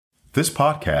This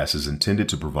podcast is intended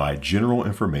to provide general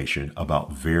information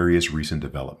about various recent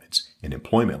developments in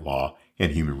employment law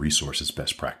and human resources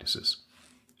best practices.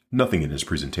 Nothing in this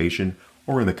presentation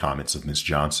or in the comments of Ms.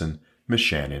 Johnson, Ms.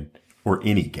 Shannon, or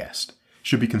any guest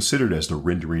should be considered as the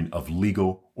rendering of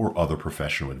legal or other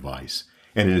professional advice,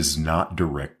 and it is not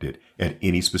directed at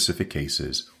any specific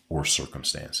cases or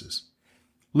circumstances.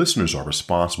 Listeners are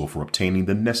responsible for obtaining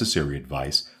the necessary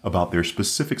advice about their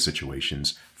specific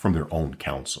situations from their own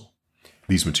counsel.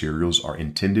 These materials are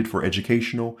intended for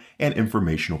educational and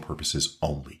informational purposes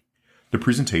only. The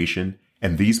presentation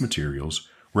and these materials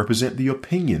represent the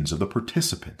opinions of the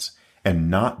participants and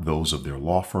not those of their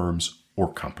law firms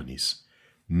or companies.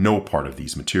 No part of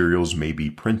these materials may be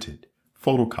printed,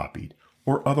 photocopied,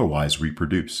 or otherwise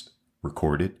reproduced,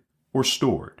 recorded, or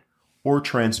stored, or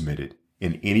transmitted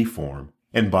in any form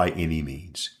and by any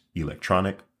means,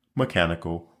 electronic,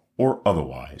 mechanical, or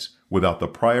otherwise, without the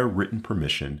prior written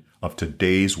permission of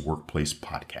Today's Workplace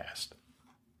podcast.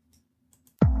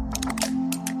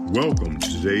 Welcome to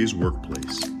Today's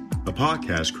Workplace, a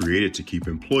podcast created to keep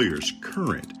employers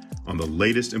current on the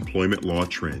latest employment law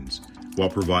trends while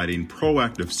providing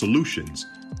proactive solutions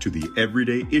to the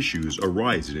everyday issues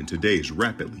arising in today's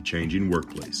rapidly changing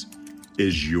workplace.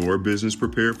 Is your business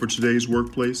prepared for today's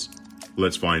workplace?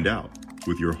 Let's find out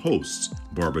with your hosts,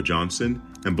 Barbara Johnson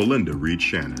and Belinda Reed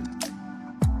Shannon.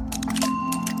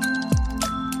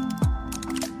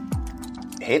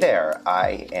 Hey there,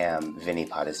 I am Vinny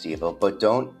Potestivo, but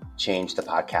don't change the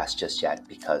podcast just yet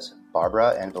because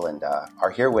Barbara and Belinda are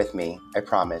here with me. I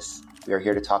promise. We are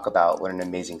here to talk about what an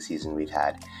amazing season we've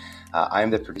had.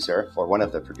 I'm the producer, or one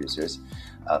of the producers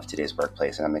of Today's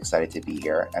Workplace, and I'm excited to be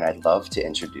here. And I'd love to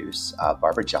introduce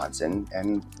Barbara Johnson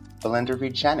and Belinda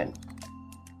Reed Shannon.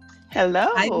 Hello.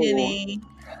 Hi, Vinny.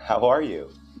 How are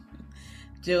you?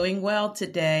 Doing well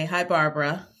today. Hi,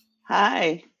 Barbara.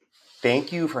 Hi.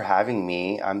 Thank you for having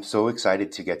me. I'm so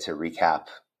excited to get to recap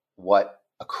what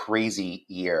a crazy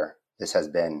year this has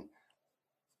been.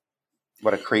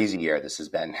 What a crazy year this has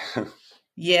been.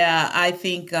 Yeah, I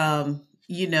think,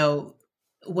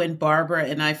 when Barbara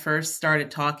and I first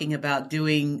started talking about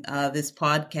doing this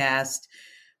podcast,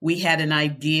 we had an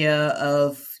idea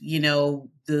of,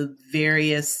 the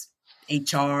various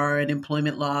HR and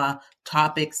employment law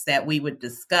topics that we would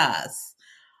discuss.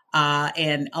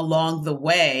 And along the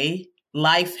way,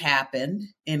 life happened.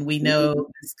 And we know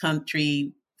this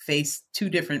country faced two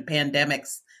different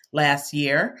pandemics last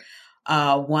year.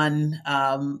 One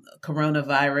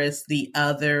coronavirus, the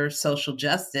other social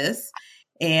justice.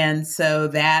 And so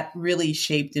that really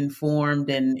shaped, informed,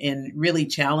 and really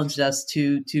challenged us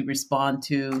to respond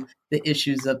to the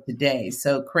issues of today.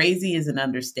 So crazy is an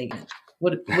understatement.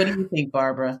 What do you think,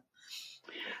 Barbara?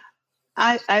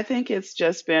 I think it's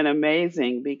just been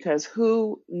amazing because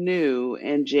who knew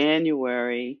in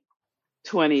January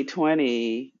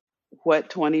 2020 what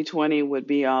 2020 would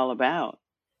be all about?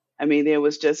 I mean, there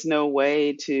was just no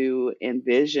way to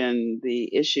envision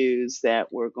the issues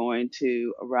that were going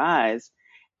to arise.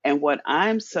 And what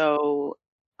I'm so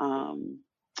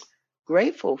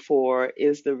grateful for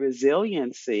is the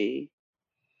resiliency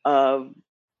of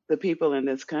the people in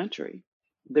this country,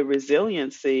 the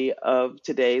resiliency of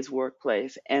today's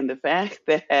workplace, and the fact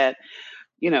that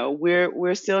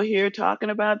we're still here talking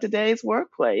about today's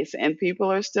workplace, and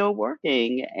people are still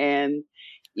working. And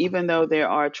even though there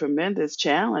are tremendous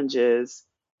challenges,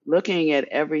 looking at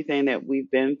everything that we've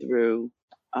been through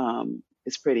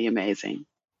is pretty amazing.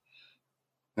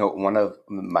 One of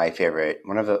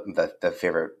the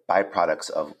favorite byproducts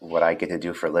of what I get to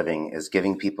do for a living is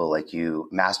giving people like you,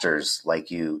 masters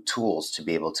like you, tools to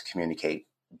be able to communicate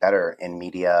better in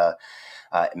media,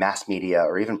 mass media,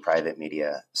 or even private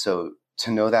media. So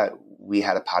to know that we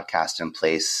had a podcast in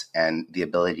place and the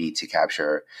ability to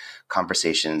capture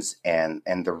conversations and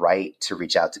the right to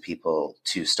reach out to people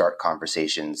to start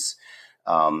conversations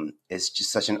is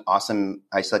just such an awesome.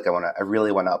 I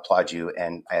really want to applaud you,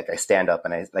 and I stand up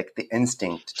and I like the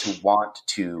instinct to want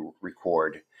to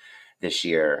record this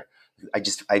year.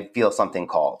 I feel something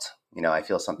called. I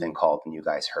feel something called, and you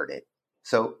guys heard it.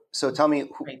 So tell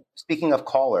me, speaking of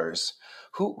callers,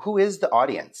 who is the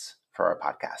audience for our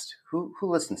podcast? Who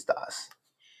listens to us?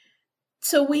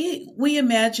 So we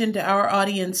imagined our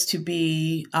audience to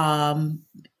be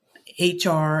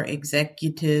HR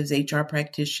executives, HR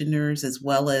practitioners, as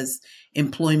well as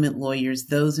employment lawyers,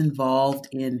 those involved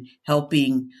in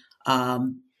helping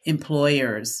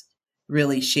employers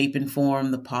really shape and form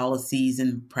the policies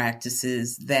and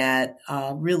practices that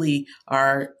really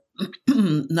are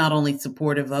not only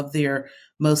supportive of their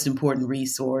most important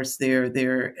resource,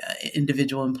 their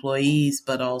individual employees,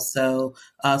 but also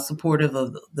supportive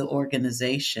of the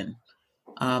organization.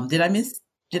 Did I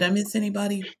miss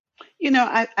anybody?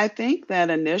 I think that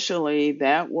initially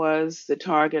that was the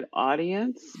target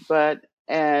audience, but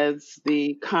as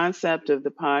the concept of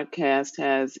the podcast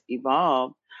has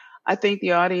evolved, I think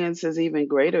the audience is even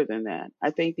greater than that. I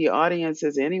think the audience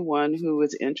is anyone who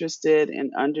is interested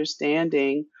in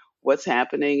understanding what's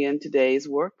happening in today's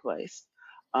workplace,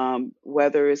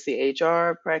 whether it's the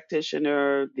HR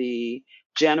practitioner, the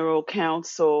general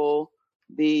counsel,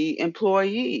 the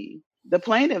employee, the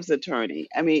plaintiff's attorney.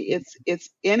 I mean, it's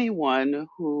anyone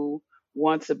who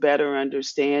wants a better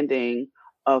understanding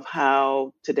of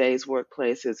how today's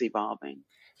workplace is evolving.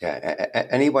 Yeah,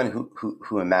 anyone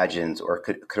who imagines or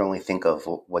could only think of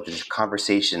what these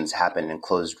conversations happen in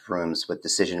closed rooms with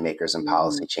decision makers and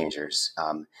policy changers.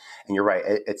 And you're right,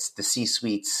 it's the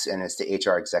C-suites and it's the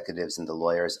HR executives and the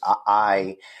lawyers.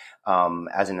 I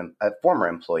as a former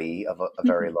employee of a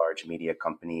very large media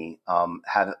company,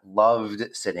 have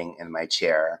loved sitting in my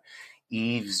chair,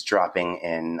 eavesdropping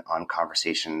in on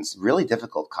conversations, really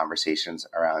difficult conversations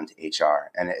around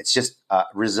HR. And it's just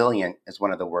resilient is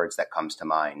one of the words that comes to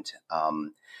mind.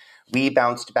 We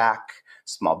bounced back,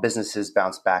 small businesses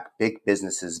bounced back, big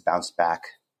businesses bounced back,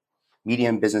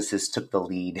 medium businesses took the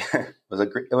lead.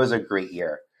 It was a great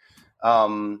year.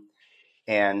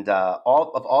 And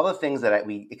all the things that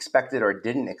we expected or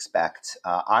didn't expect,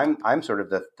 I'm sort of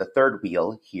the third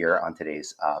wheel here on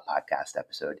today's podcast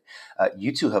episode.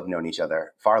 You two have known each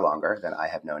other far longer than I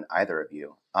have known either of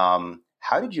you.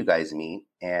 How did you guys meet?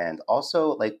 And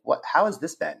also, how has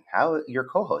this been? How are your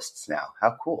co-hosts now?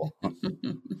 How cool!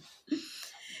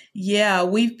 Yeah,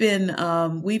 we've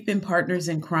been partners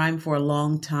in crime for a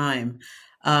long time.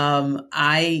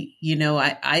 I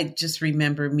just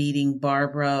remember meeting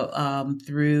Barbara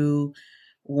through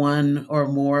one or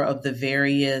more of the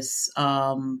various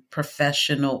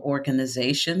professional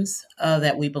organizations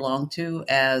that we belong to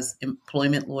as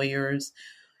employment lawyers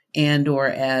and or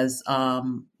as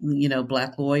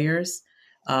Black lawyers.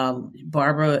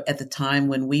 Barbara, at the time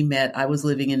when we met, I was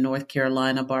living in North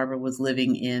Carolina. Barbara was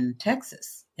living in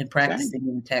Texas and practicing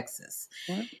in Texas.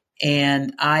 Yeah.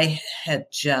 And I had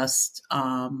just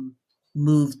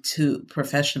moved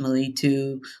professionally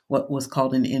to what was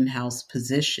called an in-house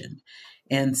position.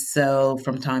 And so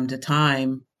from time to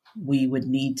time, we would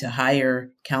need to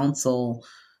hire counsel,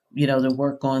 to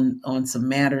work on some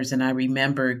matters. And I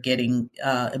remember getting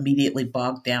immediately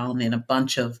bogged down in a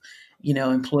bunch of,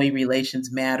 employee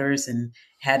relations matters and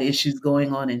had issues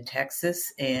going on in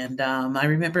Texas. And I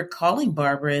remember calling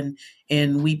Barbara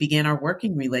and we began our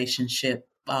working relationship.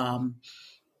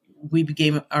 We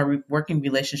began our working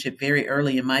relationship very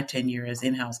early in my tenure as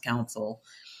in-house counsel.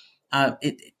 I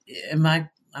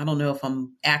don't know if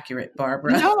I'm accurate,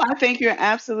 Barbara. No, I think you're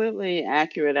absolutely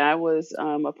accurate. I was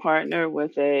a partner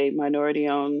with a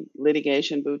minority-owned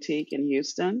litigation boutique in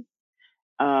Houston,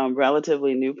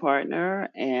 relatively new partner.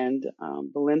 And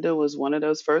Belinda was one of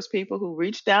those first people who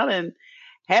reached out and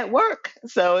had work.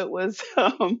 So it was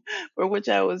for which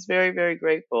I was very, very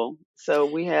grateful. So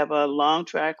we have a long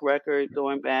track record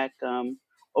going back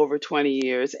over 20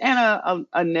 years and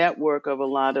a network of a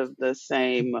lot of the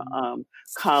same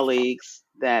colleagues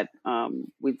that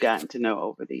we've gotten to know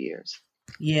over the years.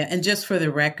 Yeah. And just for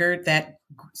the record, that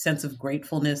sense of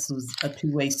gratefulness was a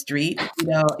two-way street.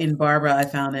 In Barbara, I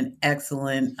found an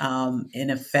excellent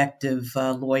and effective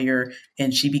lawyer,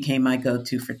 and she became my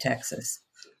go-to for Texas.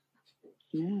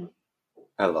 Yeah.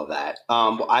 I love that.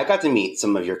 Well, I got to meet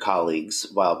some of your colleagues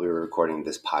while we were recording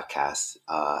this podcast,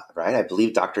 right? I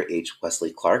believe Dr. H.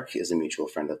 Wesley Clark is a mutual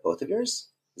friend of both of yours.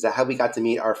 Is that how we got to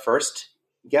meet our first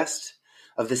guest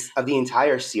of the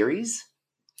entire series?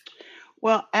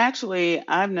 Well, actually,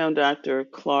 I've known Dr.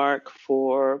 Clark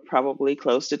for probably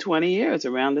close to 20 years,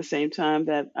 around the same time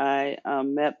that I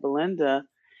met Belinda,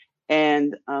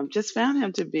 and just found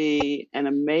him to be an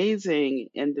amazing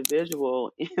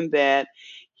individual in that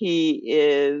he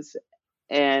is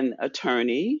an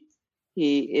attorney,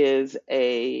 he is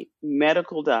a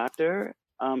medical doctor,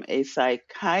 a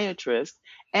psychiatrist,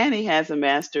 and he has a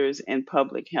master's in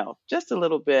public health. Just a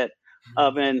little bit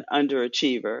of an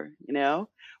underachiever,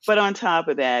 But on top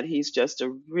of that, he's just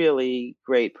a really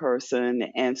great person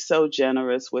and so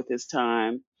generous with his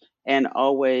time and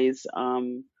always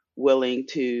willing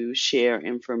to share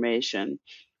information.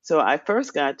 So I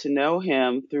first got to know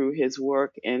him through his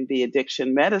work in the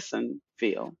addiction medicine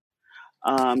field.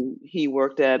 He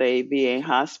worked at a VA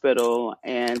hospital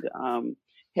and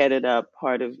headed up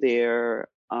part of their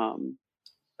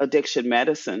addiction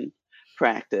medicine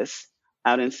practice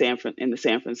out in the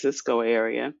San Francisco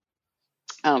area.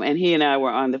 And he and I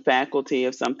were on the faculty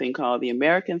of something called the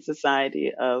American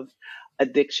Society of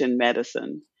Addiction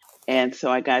Medicine. And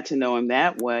so I got to know him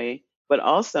that way, but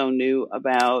also knew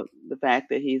about the fact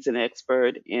that he's an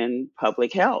expert in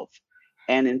public health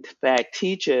and, in fact,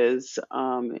 teaches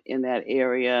in that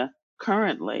area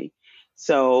currently.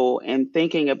 So, in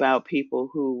thinking about people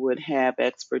who would have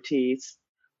expertise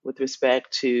with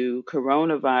respect to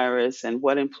coronavirus and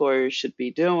what employers should be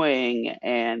doing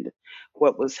and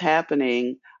what was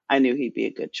happening, I knew he'd be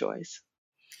a good choice.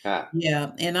 Yeah.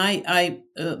 Yeah,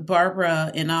 and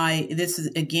Barbara and I, this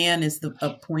is again is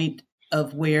a point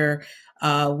of where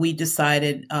we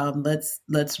decided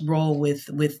let's roll with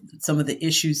some of the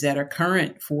issues that are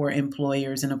current for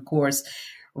employers, and of course,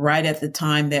 right at the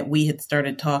time that we had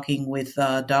started talking with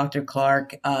Dr.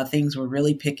 Clark, things were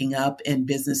really picking up, and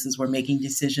businesses were making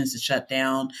decisions to shut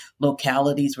down,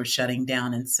 localities were shutting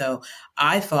down, and so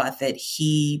I thought that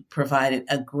he provided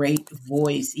a great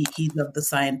voice. He's of the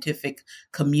scientific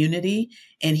community,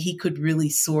 and he could really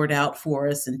sort out for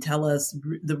us and tell us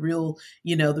the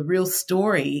real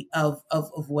story of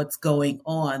what's going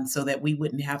on, so that we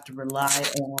wouldn't have to rely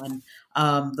on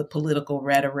the political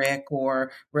rhetoric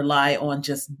or rely on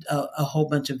just a whole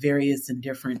bunch of various and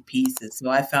different pieces. So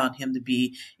I found him to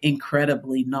be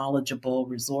incredibly knowledgeable,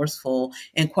 resourceful,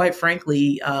 and quite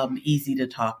frankly, easy to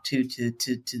talk to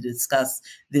discuss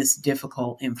this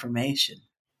difficult information.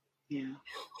 Yeah.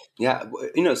 Yeah,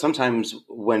 sometimes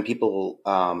when people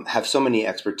have so many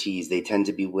expertise, they tend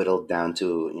to be whittled down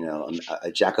to,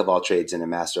 a jack of all trades and a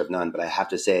master of none. But I have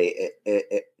to say,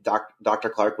 Dr.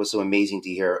 Clark was so amazing to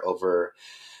hear over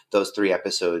those 3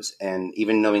 episodes, and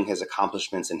even knowing his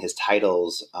accomplishments and his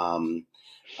titles, the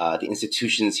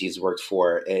institutions he's worked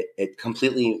for, it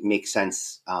completely makes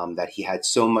sense that he had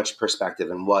so much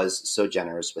perspective and was so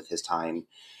generous with his time.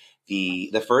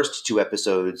 The first 2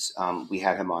 episodes, we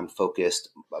had him on focused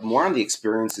more on the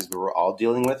experiences we were all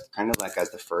dealing with, kind of like as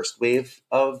the first wave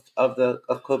of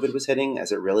COVID was hitting,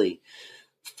 as it really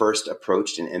first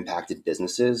approached and impacted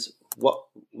businesses. What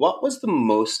was the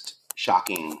most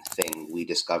shocking thing we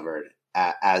discovered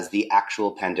as the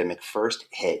actual pandemic first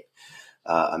hit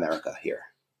America here?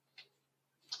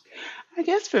 I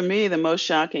guess for me, the most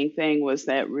shocking thing was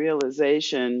that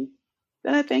realization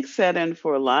that I think set in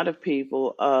for a lot of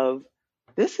people of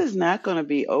this is not going to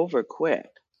be over quick.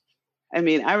 I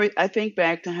mean, I think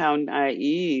back to how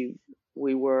naive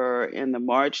we were in the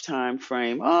March time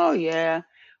frame. Oh yeah,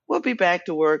 we'll be back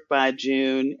to work by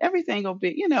June. Everything will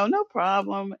be, no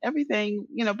problem. Everything,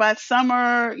 by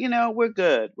summer, we're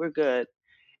good. We're good.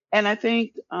 And I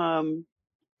think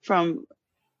from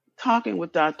talking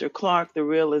with Dr. Clark, the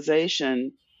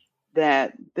realization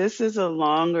that this is a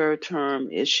longer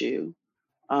term issue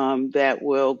that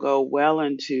will go well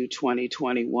into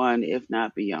 2021, if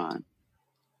not beyond.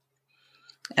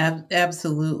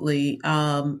 Absolutely.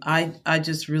 I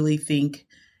just really think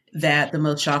that the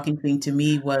most shocking thing to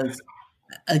me was,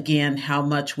 again, how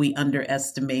much we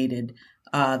underestimated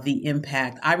the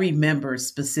impact. I remember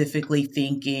specifically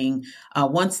thinking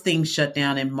once things shut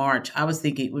down in March, I was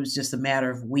thinking it was just a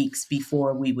matter of weeks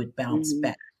before we would bounce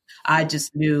back. I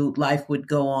just knew life would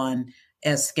go on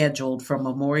as scheduled from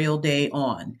Memorial Day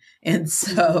on. And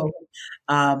so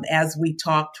as we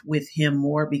talked with him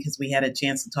more, because we had a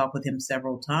chance to talk with him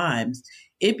several times,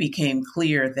 it became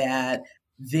clear that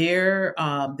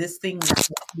this thing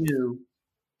was new,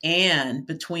 and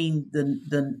between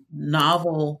the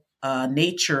novel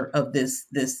nature of this,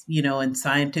 and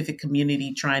scientific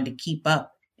community trying to keep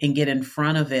up and get in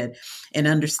front of it, and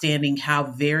understanding how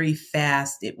very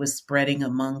fast it was spreading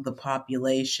among the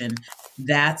population,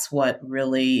 that's what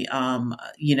really,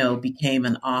 became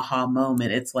an aha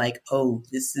moment. It's like, oh,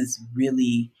 this is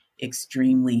really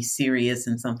extremely serious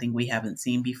and something we haven't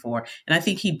seen before. And I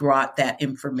think he brought that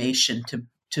information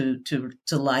to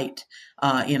light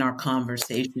in our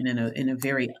conversation in a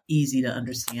very easy to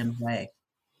understand way.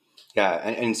 Yeah,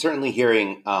 and certainly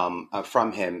hearing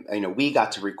from him, we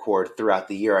got to record throughout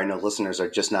the year. I know listeners are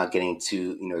just now getting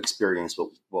to experience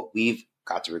what we've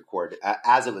got to record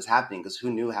as it was happening, because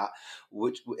who knew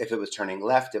if it was turning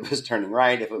left, if it was turning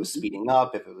right, if it was speeding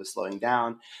up, if it was slowing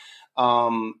down.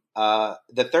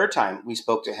 The third time we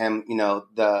spoke to him,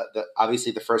 the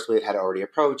obviously the first wave had already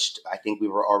approached. I think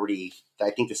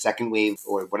the second wave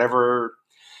or whatever.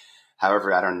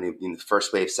 However, I don't know, the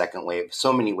first wave, second wave,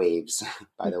 so many waves,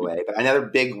 by the way. But another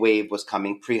big wave was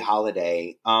coming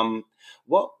pre-holiday.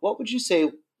 What would you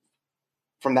say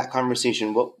from that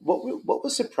conversation? What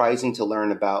was surprising to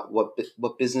learn about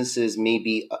what businesses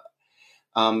maybe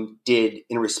did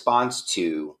in response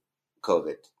to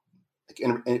COVID?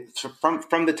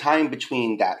 from the time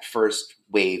between that first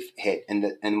wave hit and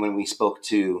when we spoke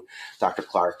to Dr.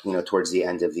 Clark, towards the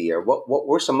end of the year, what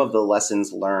were some of the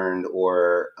lessons learned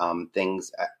or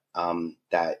things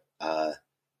that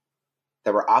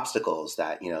were obstacles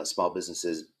that small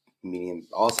businesses, medium,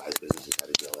 all size businesses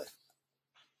had to deal with?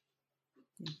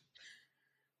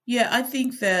 Yeah, I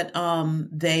think that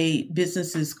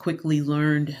businesses quickly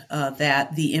learned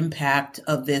that the impact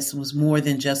of this was more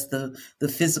than just the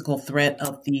physical threat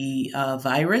of the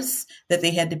virus that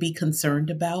they had to be concerned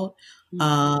about.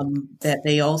 That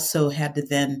they also had to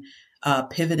then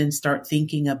pivot and start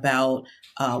thinking about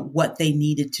what they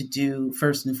needed to do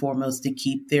first and foremost to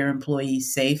keep their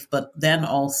employees safe, but then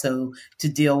also to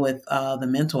deal with the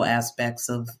mental aspects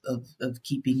of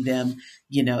keeping them,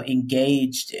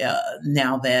 engaged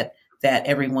now that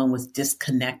everyone was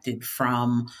disconnected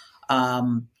from,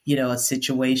 a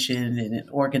situation and an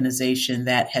organization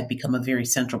that had become a very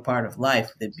central part of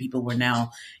life, that people were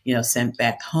now, sent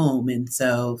back home. And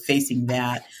so facing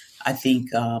that, I think,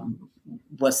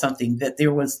 was something that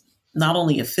there was not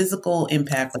only a physical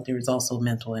impact, but there was also a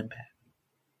mental impact.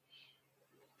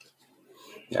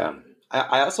 Yeah.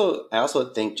 I also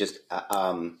think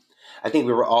I think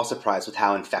we were all surprised with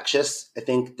how infectious I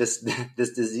think this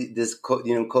disease,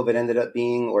 COVID ended up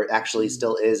being, or actually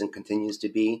still is and continues to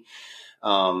be,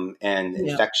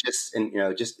 infectious, and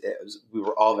we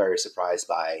were all very surprised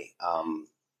by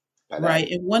that. Right,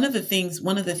 and one of the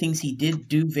things he did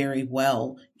do very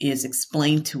well is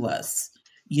explain to us,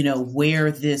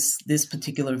 where this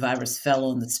particular virus fell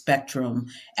on the spectrum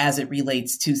as it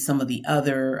relates to some of the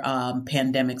other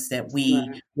pandemics that we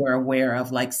were aware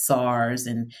of, like SARS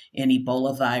and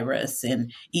Ebola virus,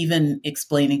 and even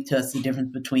explaining to us the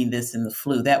difference between this and the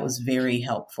flu. That was very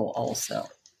helpful also.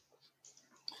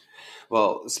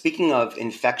 Well, speaking of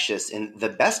infectious in the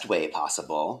best way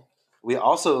possible, we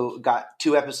also got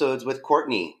 2 episodes with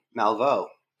Courtney Malveaux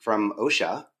from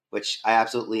OSHA, which I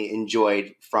absolutely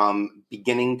enjoyed from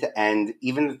beginning to end.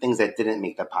 Even the things that didn't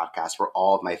make the podcast were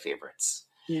all of my favorites.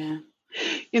 Yeah.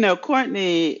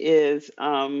 Courtney is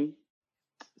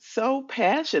so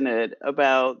passionate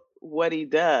about what he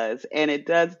does, and it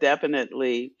does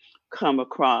definitely come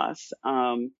across.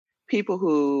 People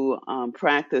who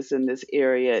practice in this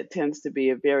area, it tends to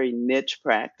be a very niche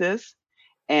practice.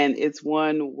 And it's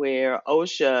one where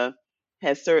OSHA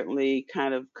has certainly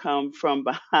kind of come from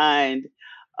behind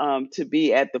to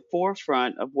be at the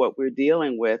forefront of what we're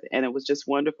dealing with. And it was just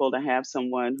wonderful to have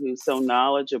someone who's so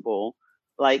knowledgeable,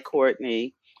 like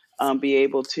Courtney, be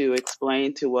able to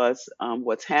explain to us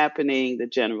what's happening, the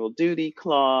general duty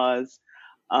clause,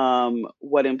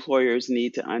 what employers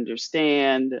need to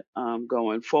understand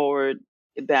going forward.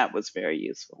 That was very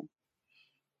useful.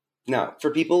 Now, for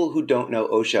people who don't know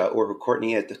OSHA or who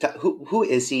Courtney is, who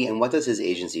is he and what does his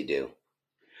agency do?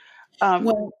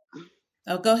 Go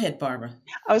ahead, Barbara.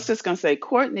 I was just going to say,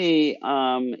 Courtney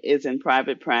is in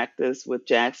private practice with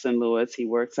Jackson Lewis. He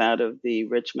works out of the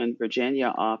Richmond,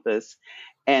 Virginia office,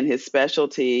 and his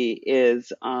specialty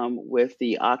is with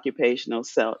the Occupational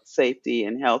Safety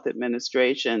and Health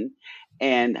Administration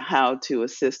and how to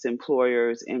assist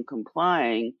employers in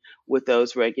complying with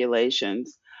those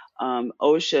regulations.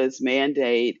 OSHA's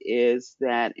mandate is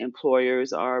that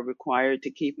employers are required to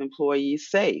keep employees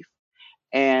safe.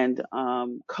 And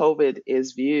COVID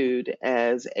is viewed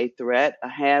as a threat, a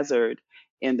hazard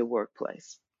in the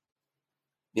workplace.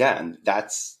 Yeah, and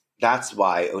that's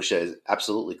why OSHA is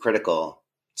absolutely critical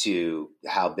to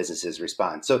how businesses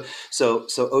respond. So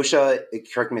OSHA,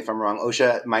 correct me if I'm wrong,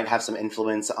 OSHA might have some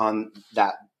influence on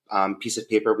that piece of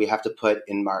paper we have to put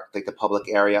in the public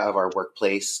area of our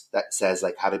workplace that says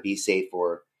how to be safe,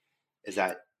 or is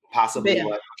that possibly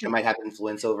what OSHA might have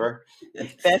influence over?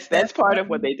 That's part of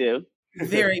what they do.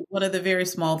 One of the very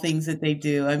small things that they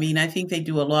do. I mean, I think they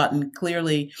do a lot, and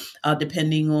clearly,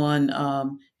 depending on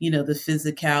the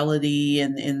physicality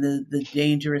and the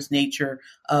dangerous nature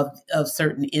of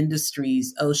certain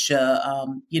industries,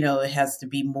 OSHA it has to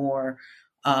be more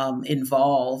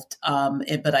involved.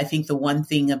 But I think the one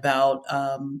thing about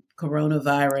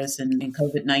coronavirus and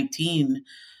COVID-19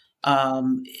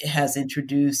 has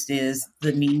introduced is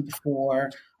the need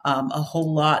for a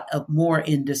whole lot of more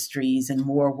industries and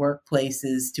more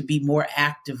workplaces to be more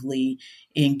actively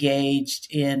engaged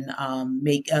in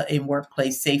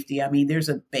workplace safety. I mean, there's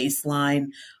a baseline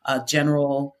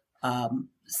general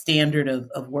standard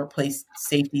of workplace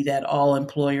safety that all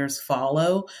employers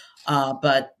follow,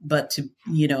 but to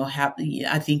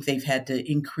I think they've had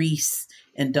to increase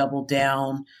and double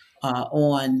down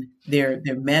on their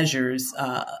measures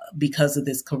because of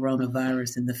this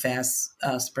coronavirus and the fast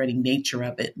spreading nature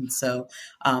of it. And so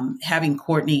having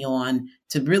Courtney on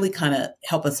to really kind of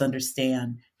help us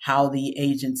understand how the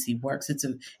agency works.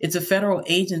 It's a federal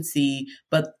agency,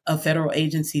 but a federal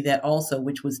agency that also,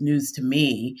 which was news to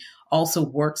me, also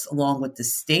works along with the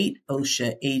state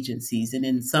OSHA agencies. And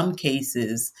in some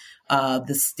cases,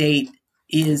 the state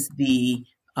is the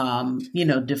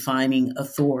defining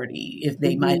authority. If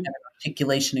they might have an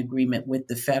articulation agreement with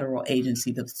the federal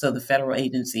agency, so the federal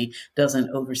agency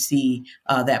doesn't oversee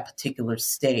that particular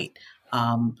state.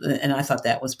 And I thought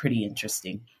that was pretty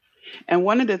interesting. And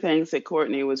one of the things that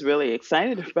Courtney was really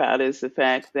excited about is the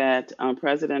fact that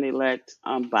President-elect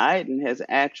Biden has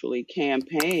actually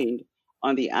campaigned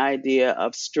on the idea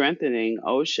of strengthening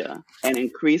OSHA and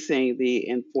increasing the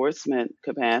enforcement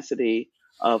capacity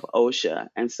of OSHA.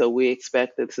 And so we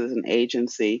expect this is an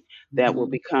agency that will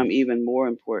become even more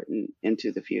important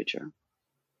into the future.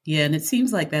 Yeah, and it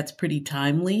seems like that's pretty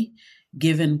timely,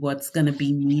 given what's going to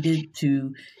be needed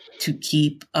to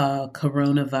keep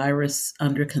coronavirus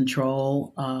under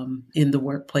control in the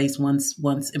workplace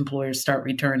once employers start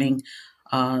returning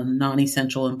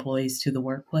non-essential employees to the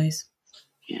workplace.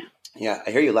 Yeah,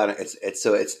 I hear you loud.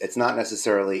 It's not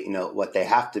necessarily what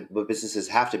businesses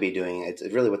have to be doing. It's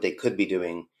really what they could be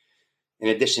doing in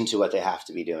addition to what they have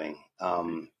to be doing.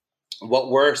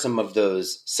 What were some of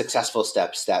those successful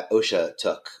steps that OSHA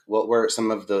took? What were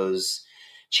some of those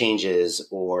changes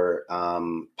or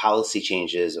policy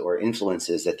changes or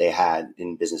influences that they had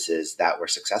in businesses that were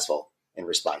successful in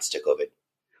response to COVID?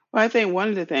 Well, I think one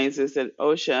of the things is that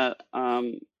OSHA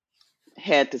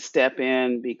had to step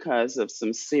in because of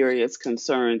some serious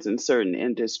concerns in certain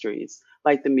industries,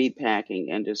 like the meatpacking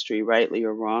industry, rightly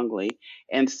or wrongly.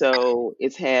 And so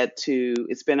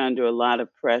it's been under a lot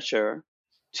of pressure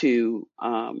to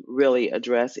really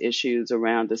address issues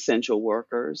around essential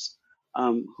workers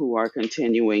who are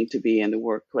continuing to be in the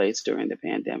workplace during the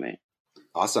pandemic.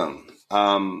 Awesome.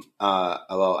 Well,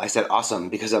 I said awesome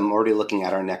because I'm already looking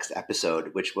at our next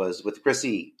episode, which was with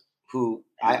Chrissy, who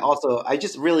I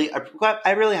really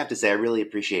have to say, I really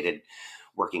appreciated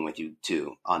working with you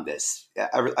too on this.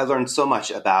 I learned so much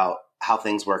about how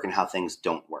things work and how things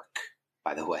don't work,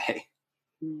 by the way.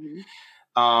 Mm-hmm.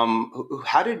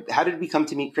 How did we come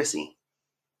to meet Chrissy?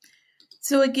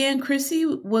 So again, Chrissy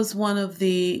was one of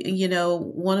the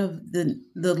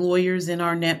lawyers in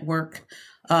our network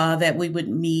that we would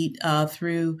meet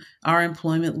through our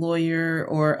employment lawyer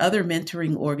or other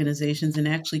mentoring organizations. And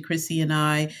actually, Chrissy and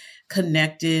I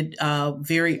connected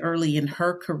very early in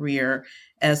her career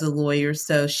as a lawyer.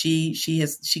 So she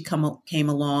came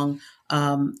along,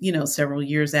 several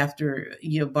years after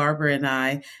Barbara and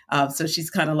I. So she's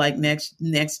kind of like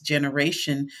next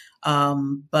generation,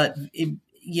 but it,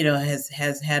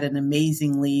 has had an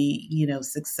amazingly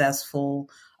successful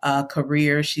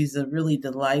career. She's a really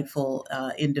delightful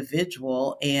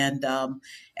individual. And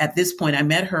at this point, I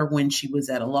met her when she was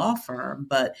at a law firm,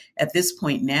 but at this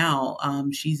point now,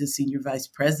 she's a senior vice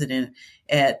president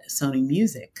at Sony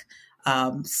Music.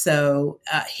 So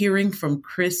hearing from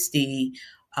Christy,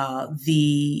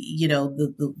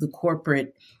 the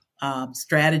corporate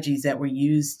strategies that were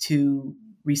used to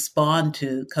respond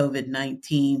to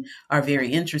COVID-19 are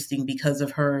very interesting because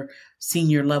of her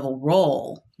senior level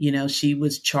role. She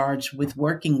was charged with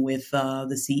working with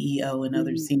the CEO and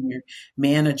other senior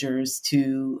managers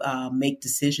to make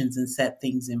decisions and set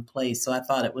things in place. So I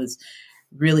thought it was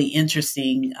really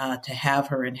interesting to have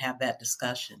her and have that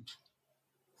discussion.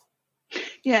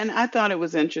 Yeah, and I thought it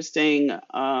was interesting,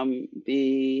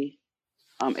 the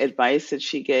advice that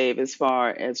she gave as far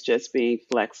as just being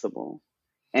flexible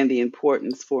and the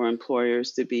importance for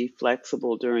employers to be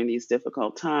flexible during these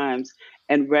difficult times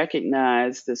and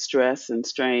recognize the stress and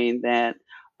strain that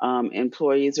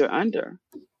employees are under.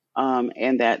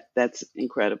 And that's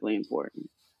incredibly important.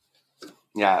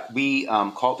 Yeah, we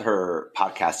called her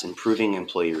podcast Improving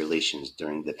Employee Relations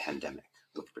During the Pandemic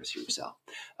with Chrissy Russell.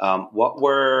 What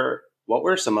were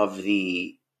some of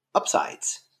the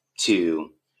upsides to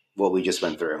what we just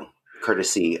went through,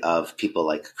 courtesy of people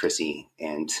like Chrissy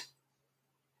and,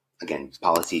 again,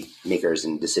 policy makers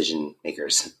and decision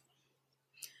makers?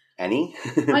 Any?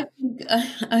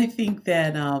 I think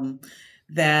that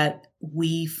that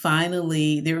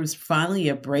there was finally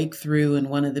a breakthrough in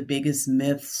one of the biggest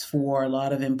myths for a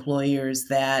lot of employers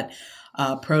that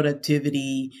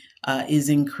productivity is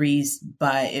increased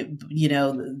by,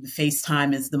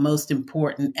 FaceTime is the most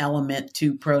important element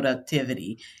to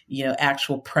productivity,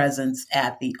 actual presence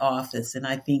at the office. And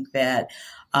I think that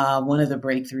one of the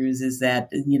breakthroughs is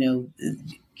that,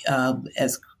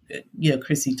 as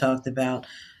Chrissy talked about,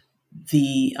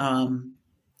 the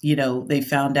they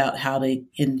found out how to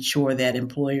ensure that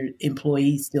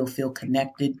employees still feel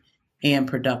connected and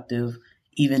productive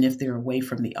even if they're away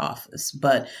from the office.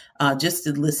 But just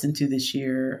to listen to the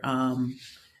sheer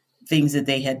things that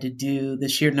they had to do, the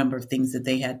sheer number of things that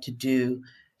they had to do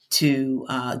to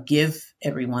give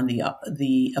everyone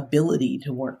the ability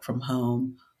to work from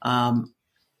home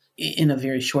in a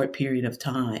very short period of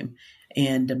time,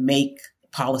 and to make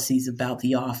policies about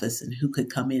the office and who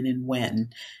could come in and when,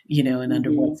 and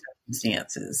under what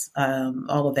circumstances.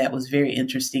 All of that was very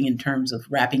interesting in terms of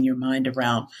wrapping your mind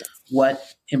around what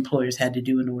employers had to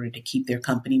do in order to keep their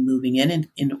company moving and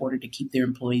in order to keep their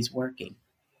employees working.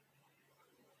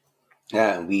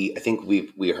 Yeah, I think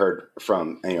we heard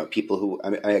from people who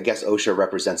I guess OSHA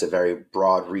represents a very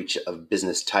broad reach of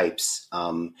business types,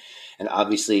 and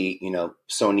obviously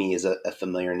Sony is a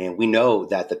familiar name. We know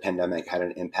that the pandemic had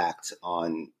an impact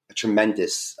on a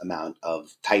tremendous amount of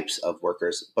types of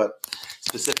workers, but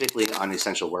specifically on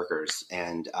essential workers.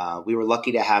 And we were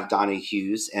lucky to have Donna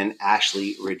Hughes and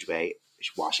Ashley Ridgway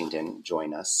Washington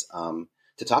join us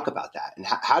to talk about that. And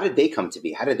how did they come to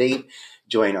be? How did they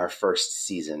join our first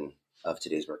season of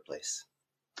Today's Workplace?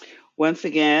 Once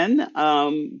again,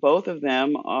 both of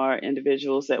them are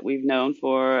individuals that we've known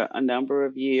for a number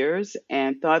of years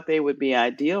and thought they would be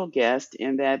ideal guests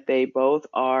in that they both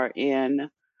are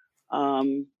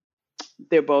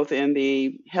they're both in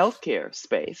the healthcare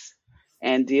space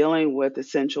and dealing with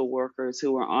essential workers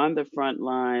who are on the front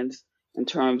lines in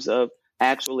terms of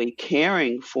actually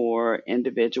caring for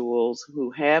individuals who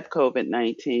have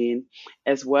COVID-19,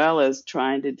 as well as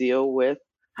trying to deal with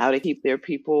how to keep their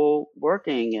people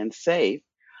working and safe.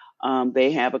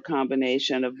 They have a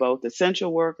combination of both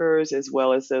essential workers as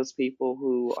well as those people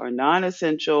who are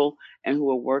non-essential and who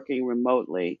are working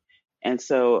remotely. And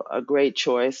so a great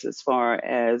choice as far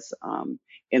as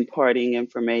imparting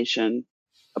information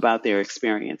about their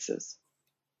experiences.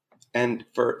 And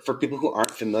for people who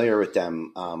aren't familiar with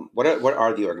them, what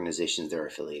are the organizations they're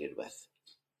affiliated with?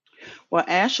 Well,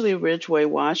 Ashley Ridgway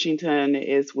Washington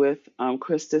is with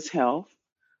Christus Health,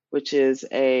 which is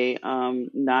a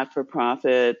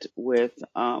not-for-profit with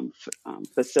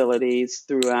facilities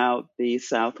throughout the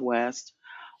Southwest.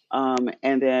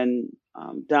 And then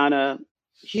Donna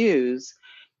Hughes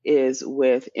is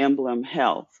with Emblem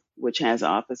Health, which has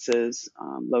offices,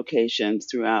 locations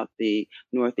throughout the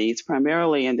Northeast,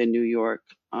 primarily in the New York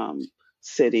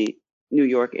City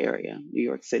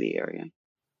area.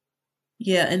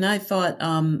 Yeah, and I thought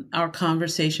our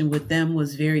conversation with them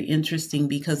was very interesting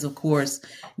because, of course,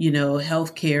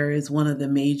 healthcare is one of the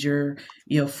major,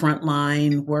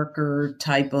 frontline worker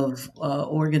type of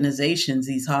organizations,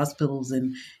 these hospitals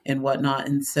and whatnot.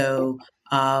 And so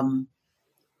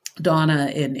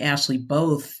Donna and Ashley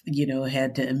both,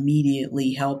 had to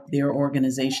immediately help their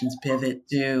organizations pivot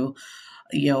to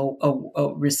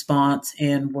a response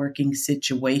and working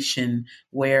situation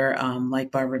where,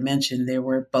 like Barbara mentioned, there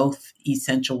were both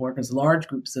essential workers, large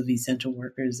groups of essential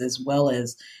workers, as well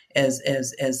as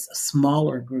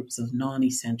smaller groups of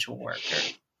non-essential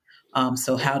workers.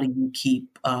 So how do you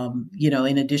keep,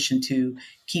 in addition to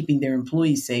keeping their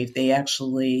employees safe, they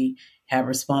actually have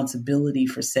responsibility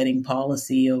for setting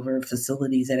policy over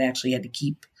facilities that actually had to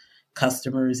keep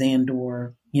customers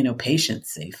and/or,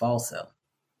 patients safe also.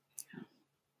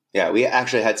 Yeah, we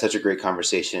actually had such a great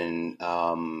conversation.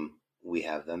 We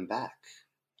have them back.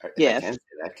 Yes.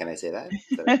 Can I say that?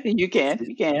 You can.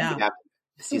 Yeah.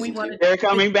 They're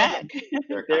coming back.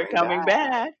 They're coming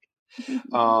back.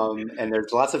 And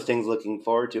there's lots of things looking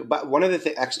forward to. But one of the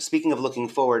things, actually, speaking of looking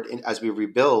forward, as we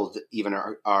rebuild even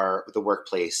the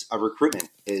workplace, recruitment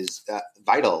is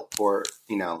vital for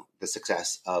the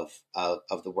success of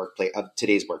the workplace, of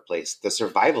today's workplace, the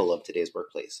survival of today's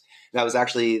workplace. And that was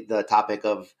actually the topic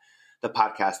of the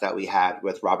podcast that we had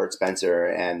with Robert Spencer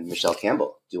and Michelle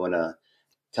Campbell. Do you want to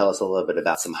tell us a little bit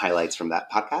about some highlights from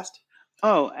that podcast?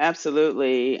 Oh,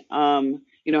 absolutely.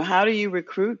 How do you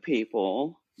recruit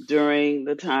people during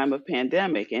the time of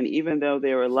pandemic? And even though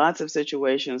there are lots of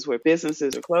situations where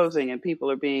businesses are closing and people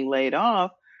are being laid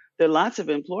off, there are lots of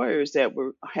employers that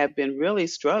have been really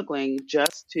struggling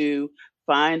just to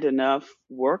find enough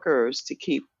workers to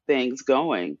keep things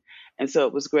going. And so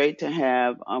it was great to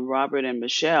have Robert and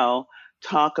Michelle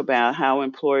talk about how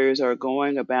employers are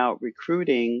going about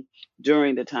recruiting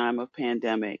during the time of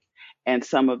pandemic and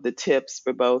some of the tips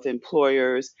for both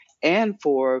employers and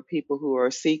for people who are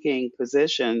seeking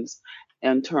positions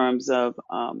in terms of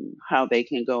how they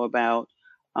can go about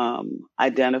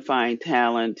identifying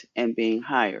talent and being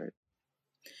hired.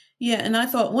 Yeah, and I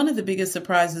thought one of the biggest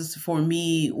surprises for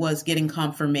me was getting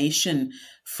confirmation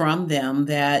from them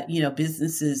that,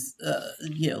 businesses,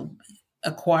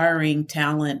 acquiring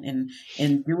talent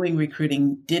and doing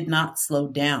recruiting did not slow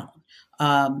down.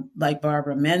 Like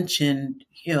Barbara mentioned,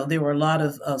 there were a lot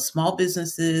of small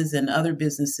businesses and other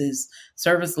businesses,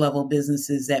 service level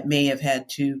businesses that may have had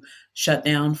to shut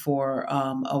down for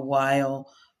a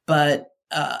while, but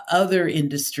other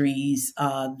industries,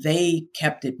 they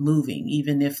kept it moving.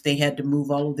 Even if they had to move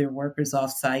all of their workers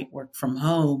off site, work from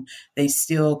home, they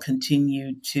still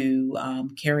continued to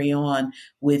carry on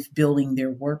with building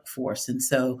their workforce. And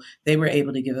so they were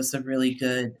able to give us a really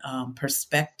good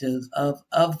perspective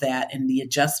of that and the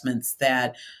adjustments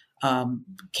that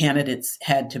candidates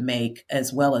had to make,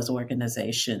 as well as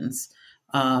organizations,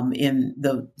 in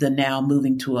the now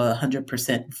moving to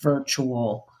 100%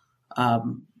 virtual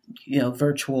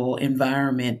virtual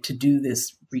environment to do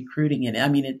this recruiting. And I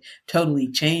mean, it totally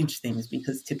changed things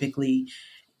because typically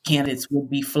candidates would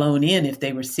be flown in if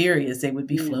they were serious. They would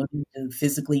be flown in to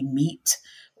physically meet,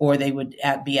 or they would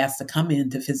be asked to come in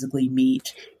to physically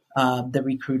meet the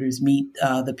recruiters, meet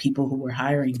the people who were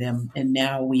hiring them. And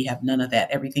now we have none of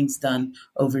that. Everything's done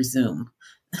over Zoom.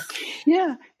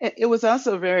 Yeah, it was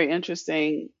also very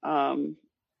interesting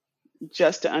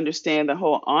just to understand the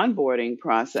whole onboarding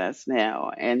process now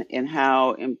and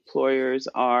how employers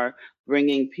are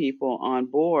bringing people on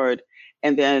board,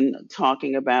 and then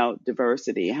talking about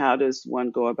diversity. How does one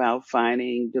go about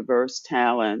finding diverse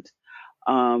talent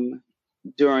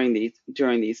during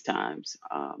these times?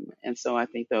 And so I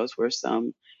think those were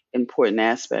some important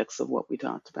aspects of what we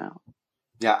talked about.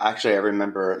 Yeah, actually, I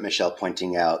remember Michelle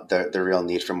pointing out the real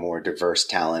need for more diverse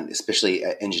talent, especially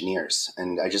engineers.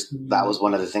 And that was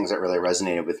one of the things that really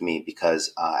resonated with me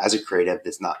because as a creative,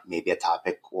 it's not maybe a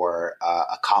topic or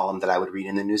a column that I would read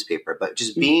in the newspaper, but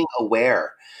just being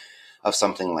aware of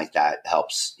something like that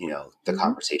helps, the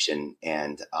conversation.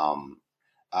 And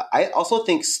I also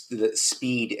think the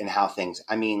speed in how things,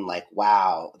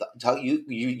 wow,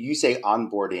 you say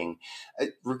onboarding,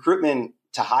 recruitment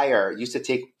to hire used to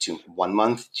take 1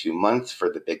 month, 2 months for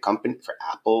the big company, for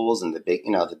Apple's and the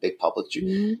big public.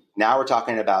 Now we're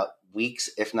talking about weeks,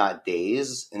 if not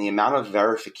days, and the amount of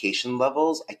verification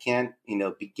levels. I can't,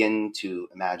 begin to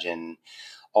imagine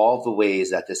all the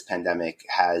ways that this pandemic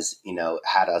has,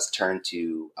 had us turn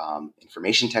to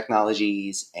information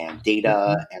technologies and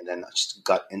data, and then just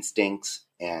gut instincts,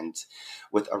 and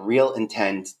with a real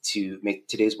intent to make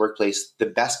today's workplace the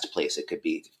best place it could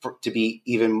be, to be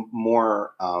even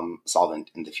more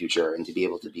solvent in the future, and to be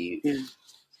able to be.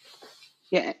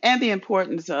 Yeah, and the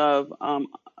importance of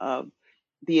the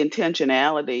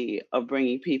intentionality of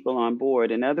bringing people on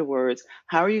board. In other words,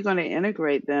 how are you going to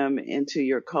integrate them into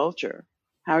your culture?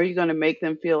 How are you going to make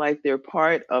them feel like they're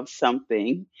part of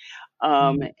something?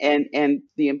 And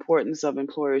the importance of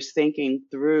employers thinking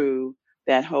through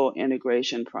that whole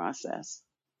integration process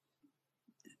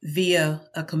via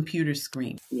a computer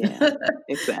screen. Yeah,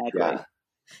 exactly. Yeah.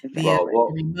 Via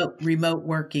remote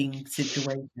working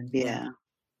situation. Yeah.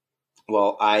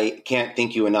 Well, I can't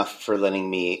thank you enough for letting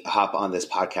me hop on this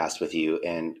podcast with you,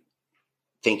 and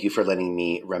thank you for letting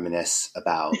me reminisce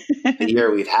about the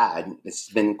year we've had.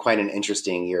 It's been quite an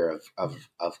interesting year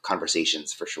of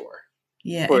conversations, for sure.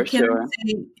 Yeah. For sure.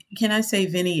 Can I say,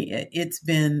 Vinny, it's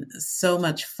been so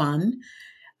much fun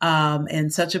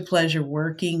and such a pleasure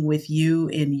working with you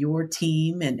and your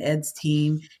team and Ed's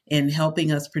team in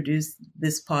helping us produce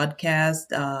this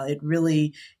podcast. It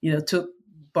really, took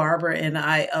Barbara and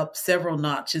I up several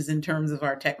notches in terms of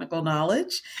our technical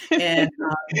knowledge and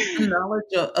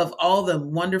knowledge of all the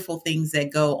wonderful things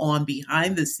that go on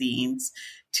behind the scenes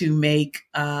to make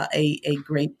a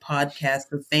great podcast.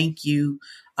 So thank you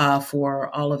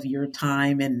for all of your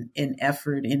time and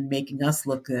effort in making us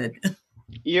look good.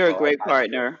 You're a great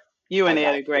partner. You and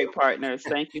Ed are great partners.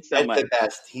 Thank you so much. Ed's the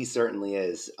best. He certainly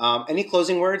is. Any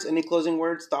closing words?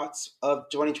 Thoughts of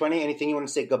 2020? Anything you want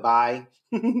to say goodbye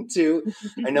to?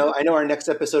 I know our next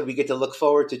episode, we get to look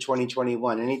forward to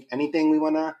 2021.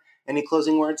 Any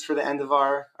closing words for the end of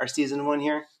our season 1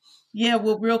 here? Yeah,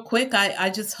 well, real quick, I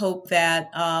just hope that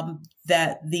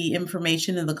that the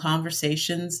information and the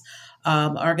conversations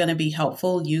are going to be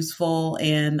helpful, useful,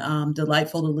 and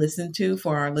delightful to listen to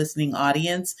for our listening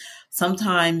audience.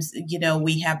 Sometimes,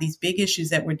 we have these big issues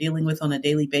that we're dealing with on a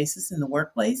daily basis in the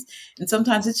workplace, and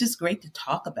sometimes it's just great to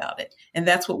talk about it. And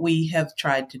that's what we have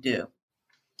tried to do.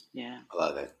 Yeah. I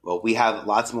love it. Well, we have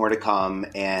lots more to come.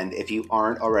 And if you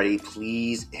aren't already,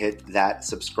 please hit that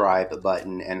subscribe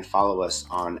button and follow us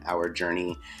on our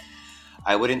journey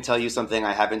I wouldn't tell you something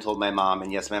I haven't told my mom.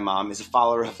 And yes, my mom is a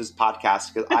follower of this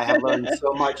podcast because I have learned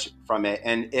so much from it.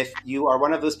 And if you are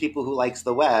one of those people who likes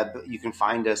the web, you can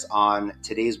find us on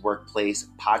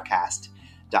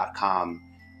today'sworkplacepodcast.com.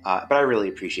 But I really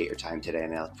appreciate your time today,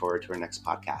 and I look forward to our next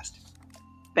podcast.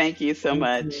 Thank you so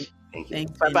much. Thank you.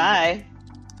 Thanks, Bye-bye.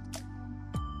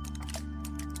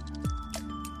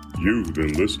 You've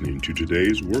been listening to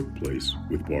Today's Workplace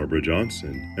with Barbara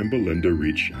Johnson and Belinda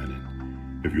Reed Shannon.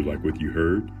 If you like what you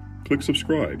heard, click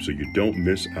subscribe so you don't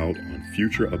miss out on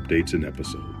future updates and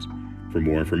episodes. For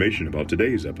more information about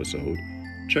today's episode,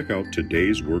 check out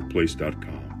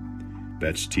today'sworkplace.com.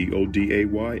 That's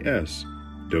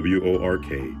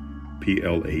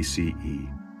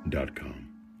TODAYSWORKPLACE.com.